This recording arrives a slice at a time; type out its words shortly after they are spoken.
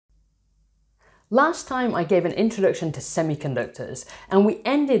Last time I gave an introduction to semiconductors, and we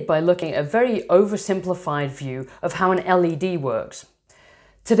ended by looking at a very oversimplified view of how an LED works.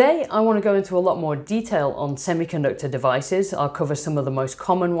 Today I want to go into a lot more detail on semiconductor devices. I'll cover some of the most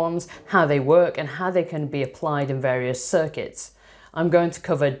common ones, how they work and how they can be applied in various circuits. I'm going to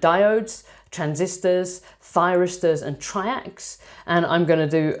cover diodes, transistors, thyristors and TRIACs, and I'm going to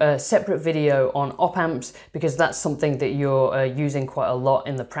do a separate video on op-amps because that's something that you're using quite a lot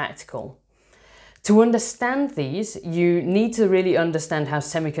in the practical. To understand these, you need to really understand how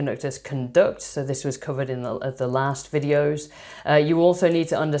semiconductors conduct, so this was covered in the last videos. You also need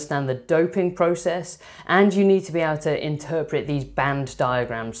to understand the doping process, and you need to be able to interpret these band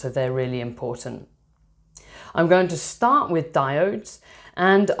diagrams, so they're really important. I'm going to start with diodes,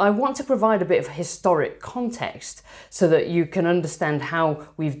 and I want to provide a bit of historic context so that you can understand how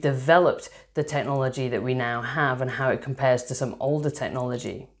we've developed the technology that we now have and how it compares to some older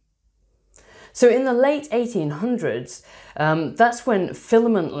technology. So in the late 1800s, that's when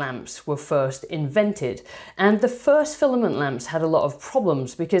filament lamps were first invented. And the first filament lamps had a lot of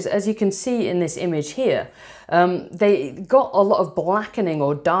problems because, as you can see in this image here, they got a lot of blackening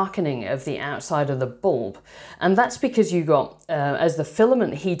or darkening of the outside of the bulb. And that's because you got, as the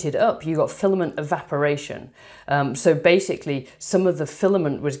filament heated up, you got filament evaporation. So basically, some of the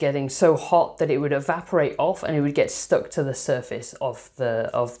filament was getting so hot that it would evaporate off and it would get stuck to the surface of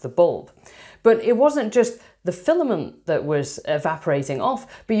the bulb. But it wasn't just the filament that was evaporating off,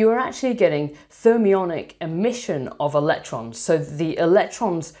 but you were actually getting thermionic emission of electrons. So the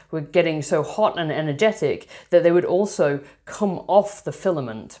electrons were getting so hot and energetic that they would also come off the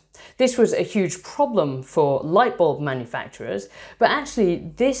filament. This was a huge problem for light bulb manufacturers, but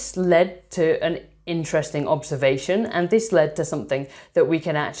actually this led to an interesting observation, and this led to something that we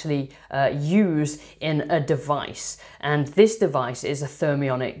can actually use in a device, and this device is a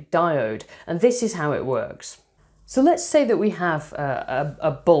thermionic diode, and this is how it works. So let's say that we have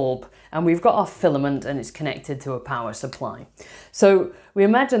a bulb and we've got our filament and it's connected to a power supply. So we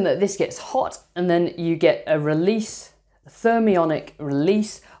imagine that this gets hot and then you get a release, a thermionic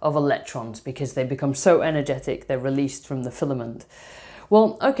release of electrons because they become so energetic they're released from the filament.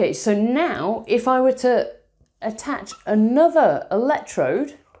 Well, okay, so now if I were to attach another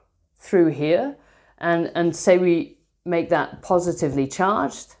electrode through here and say we make that positively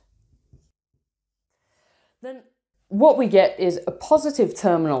charged, then what we get is a positive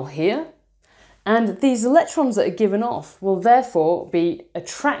terminal here, and these electrons that are given off will therefore be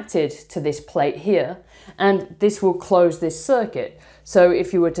attracted to this plate here, and this will close this circuit. So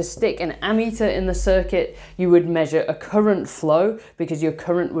if you were to stick an ammeter in the circuit, you would measure a current flow because your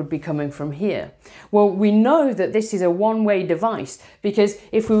current would be coming from here. Well, we know that this is a one-way device because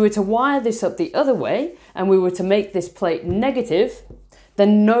if we were to wire this up the other way and we were to make this plate negative,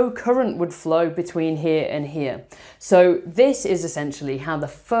 then no current would flow between here and here. So this is essentially how the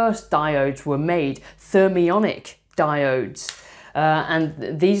first diodes were made, thermionic diodes.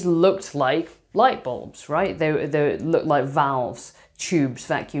 And these looked like light bulbs, right? They looked like valves, tubes,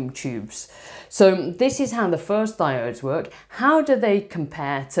 vacuum tubes. So this is how the first diodes work. How do they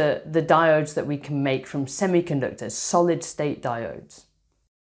compare to the diodes that we can make from semiconductors, solid state diodes?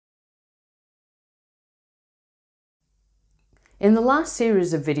 In the last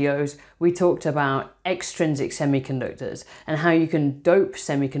series of videos, we talked about extrinsic semiconductors and how you can dope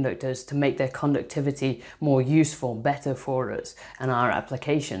semiconductors to make their conductivity more useful, better for us and our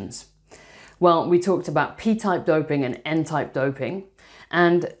applications. Well, we talked about p-type doping and n-type doping,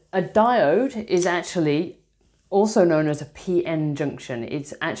 and a diode is actually also known as a PN junction.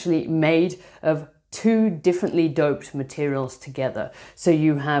 It's actually made of two differently doped materials together. So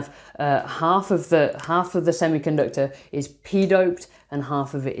you have half of the semiconductor is p-doped and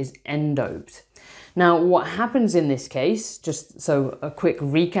half of it is n-doped. Now what happens in this case, just so a quick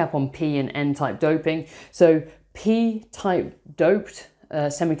recap on p and n-type doping. So p-type doped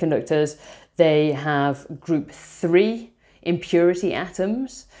semiconductors, they have group 3 impurity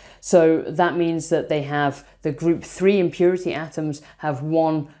atoms. So that means that they have the group 3 impurity atoms have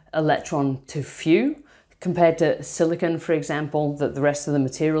one electron too few compared to silicon, for example, that the rest of the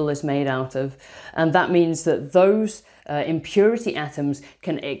material is made out of. And that means that those impurity atoms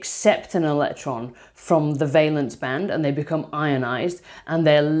can accept an electron from the valence band and they become ionized, and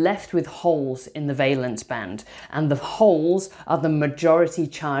they're left with holes in the valence band, and the holes are the majority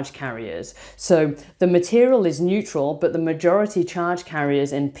charge carriers. So the material is neutral, but the majority charge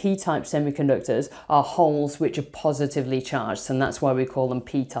carriers in p-type semiconductors are holes which are positively charged, and that's why we call them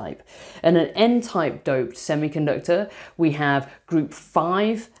p-type. And an n-type doped semiconductor, we have group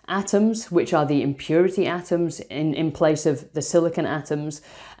 5 atoms, which are the impurity atoms in in place of the silicon atoms,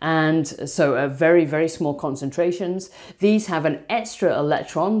 and so at very, very small concentrations. These have an extra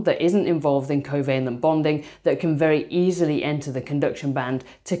electron that isn't involved in covalent bonding that can very easily enter the conduction band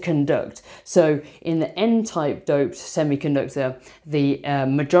to conduct. So in the N-type doped semiconductor, the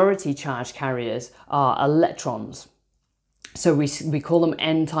majority charge carriers are electrons. So we call them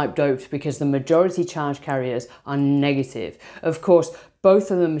N-type doped because the majority charge carriers are negative. Of course,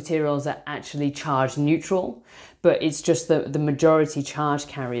 both of the materials are actually charge neutral, but it's just the majority charge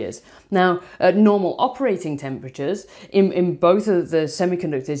carriers. Now, at normal operating temperatures, in both of the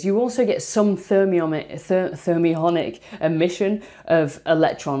semiconductors, you also get some thermionic emission of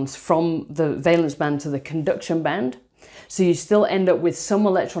electrons from the valence band to the conduction band. So you still end up with some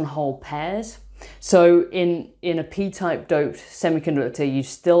electron hole pairs. So in a p-type doped semiconductor, you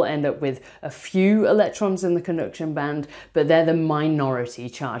still end up with a few electrons in the conduction band, but they're the minority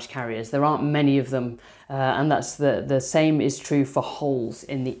charge carriers. There aren't many of them, and that's the same is true for holes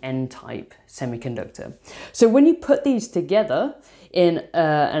in the N-type semiconductor. So when you put these together in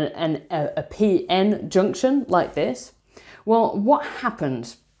a p-n junction like this, well, what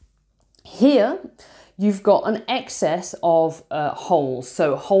happens? Here, you've got an excess of holes,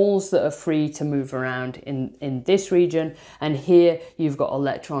 so holes that are free to move around in this region, and here you've got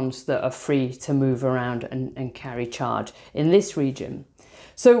electrons that are free to move around and carry charge in this region.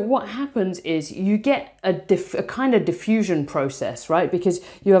 So what happens is you get a kind of diffusion process, right? Because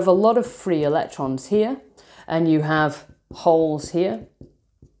you have a lot of free electrons here, and you have holes here.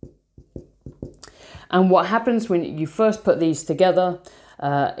 And what happens when you first put these together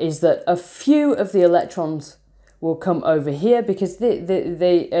is that a few of the electrons will come over here because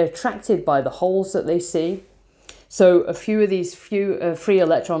they are attracted by the holes that they see. So a few of these free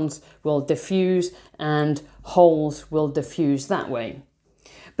electrons will diffuse and holes will diffuse that way.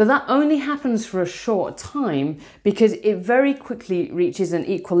 But that only happens for a short time because it very quickly reaches an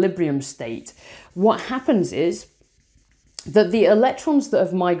equilibrium state. What happens is that the electrons that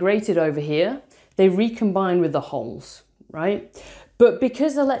have migrated over here, they recombine with the holes, right? But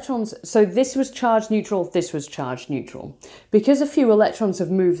because electrons, so this was charge neutral, this was charge neutral. Because a few electrons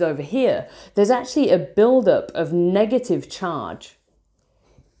have moved over here, there's actually a buildup of negative charge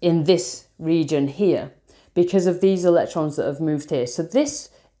in this region here because of these electrons that have moved here. So this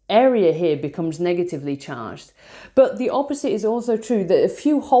area here becomes negatively charged. But the opposite is also true, that a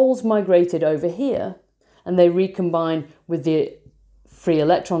few holes migrated over here and they recombine with the free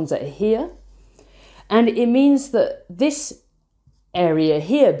electrons that are here. And it means that this area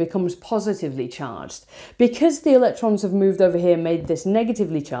here becomes positively charged. Because the electrons have moved over here, made this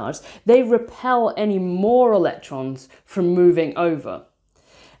negatively charged, they repel any more electrons from moving over.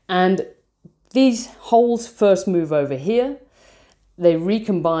 And these holes first move over here, they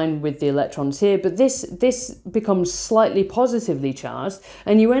recombine with the electrons here, but this becomes slightly positively charged,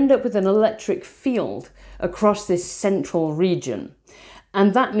 and you end up with an electric field across this central region.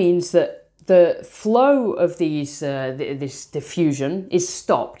 And that means that the flow of this diffusion is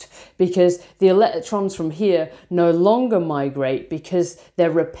stopped because the electrons from here no longer migrate because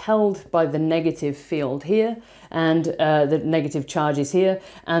they're repelled by the negative field here and the negative charges here,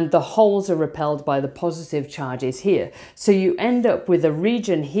 and the holes are repelled by the positive charges here. So you end up with a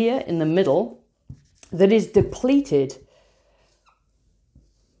region here in the middle that is depleted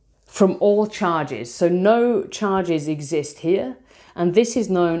from all charges. So no charges exist here. And this is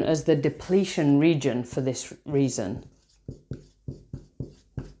known as the depletion region for this reason.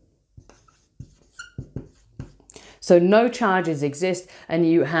 So no charges exist, and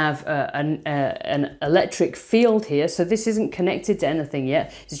you have an electric field here. So this isn't connected to anything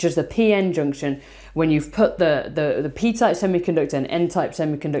yet. It's just a p-n junction. When you've put the p-type semiconductor and n-type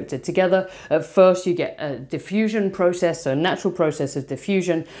semiconductor together, at first you get a diffusion process, so a natural process of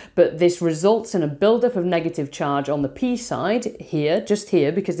diffusion, but this results in a buildup of negative charge on the p side here, just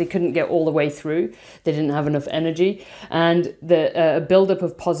here, because they couldn't get all the way through. They didn't have enough energy, and a buildup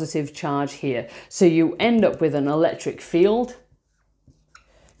of positive charge here. So you end up with an electric field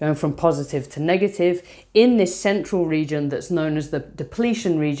going from positive to negative in this central region that's known as the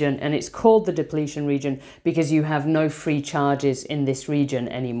depletion region, and it's called the depletion region because you have no free charges in this region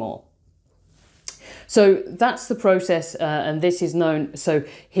anymore. So that's the process, and this is known, so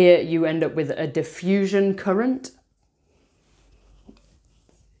here you end up with a diffusion current.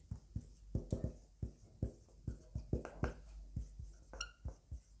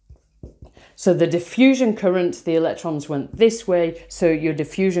 So the diffusion current, the electrons went this way, so your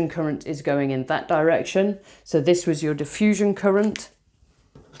diffusion current is going in that direction. So this was your diffusion current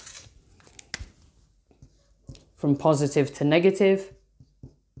from positive to negative.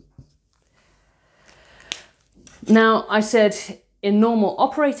 Now, I said in normal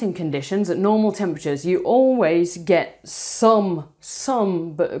operating conditions, at normal temperatures, you always get some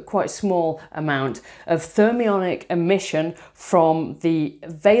but quite small amount of thermionic emission from the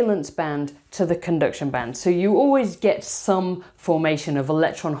valence band to the conduction band. So you always get some formation of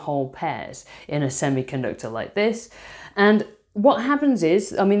electron-hole pairs in a semiconductor like this. And what happens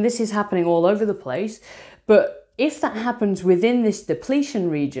is, I mean, this is happening all over the place, but if that happens within this depletion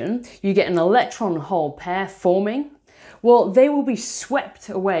region, you get an electron-hole pair forming. Well, they will be swept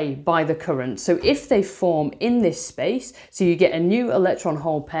away by the current. So if they form in this space, so you get a new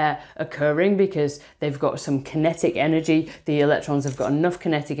electron-hole pair occurring because they've got some kinetic energy. The electrons have got enough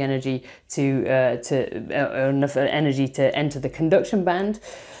kinetic energy to enter the conduction band.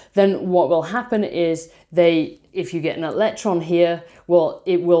 Then what will happen is if you get an electron here, well,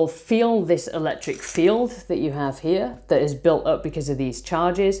 it will feel this electric field that you have here that is built up because of these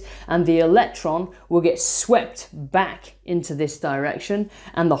charges, and the electron will get swept back into this direction,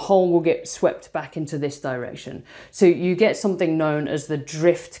 and the hole will get swept back into this direction. So you get something known as the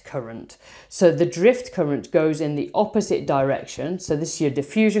drift current. So the drift current goes in the opposite direction. So this is your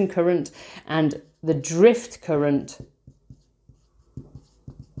diffusion current, and the drift current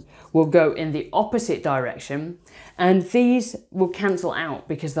will go in the opposite direction, and these will cancel out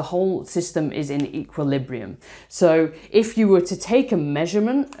because the whole system is in equilibrium. So if you were to take a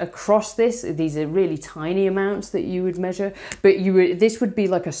measurement across this, these are really tiny amounts that you would measure, but this would be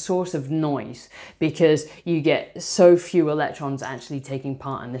like a source of noise because you get so few electrons actually taking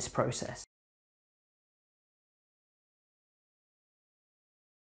part in this process.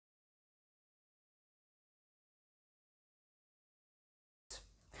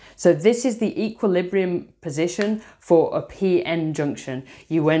 So this is the equilibrium position for a p-n junction.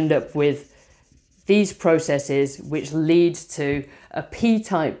 You end up with these processes which lead to a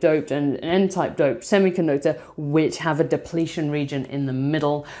p-type doped and an n-type doped semiconductor which have a depletion region in the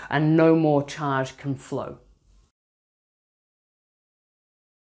middle and no more charge can flow.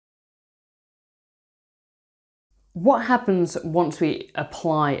 What happens once we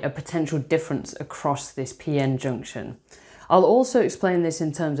apply a potential difference across this p-n junction? I'll also explain this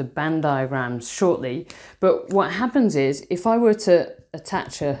in terms of band diagrams shortly, but what happens is if I were to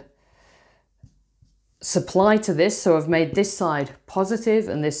attach a supply to this, so I've made this side positive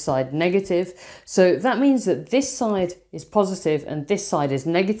and this side negative, so that means that this side is positive and this side is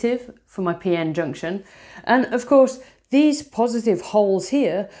negative for my p-n junction, and of course these positive holes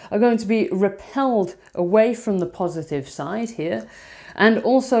here are going to be repelled away from the positive side here, and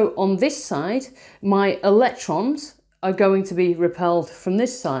also on this side my electrons are going to be repelled from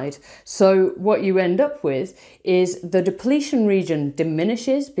this side. So what you end up with is the depletion region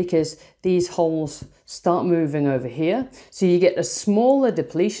diminishes because these holes start moving over here. So you get a smaller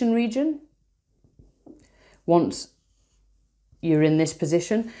depletion region once you're in this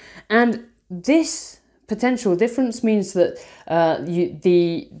position. And this potential difference means that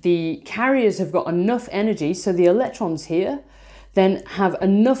the carriers have got enough energy, so the electrons here then have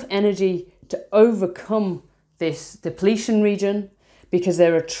enough energy to overcome this depletion region because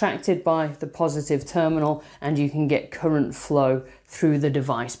they're attracted by the positive terminal, and you can get current flow through the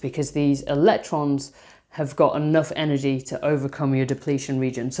device because these electrons have got enough energy to overcome your depletion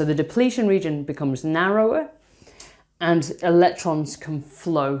region. So the depletion region becomes narrower and electrons can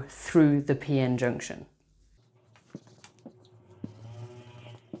flow through the p-n junction.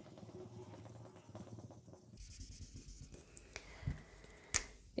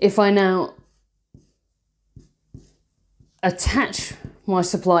 If I now attach my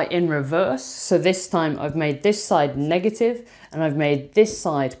supply in reverse, so this time I've made this side negative and I've made this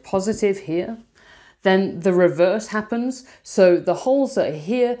side positive here, then the reverse happens. So the holes that are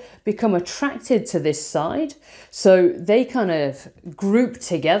here become attracted to this side, so they kind of group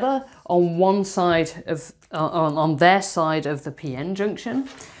together on one side of on their side of the p-n junction.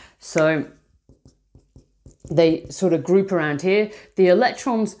 So they sort of group around here. The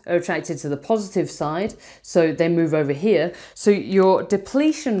electrons are attracted to the positive side, so they move over here. So your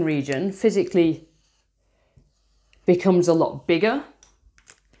depletion region physically becomes a lot bigger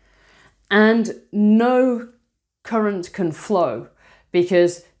and no current can flow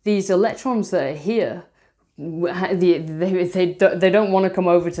because these electrons that are here, they don't want to come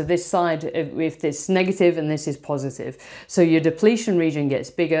over to this side if it's negative and this is positive. So your depletion region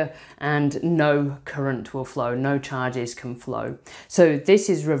gets bigger and no current will flow, no charges can flow. So this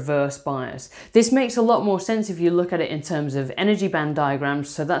is reverse bias. This makes a lot more sense if you look at it in terms of energy band diagrams,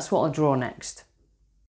 so that's what I'll draw next.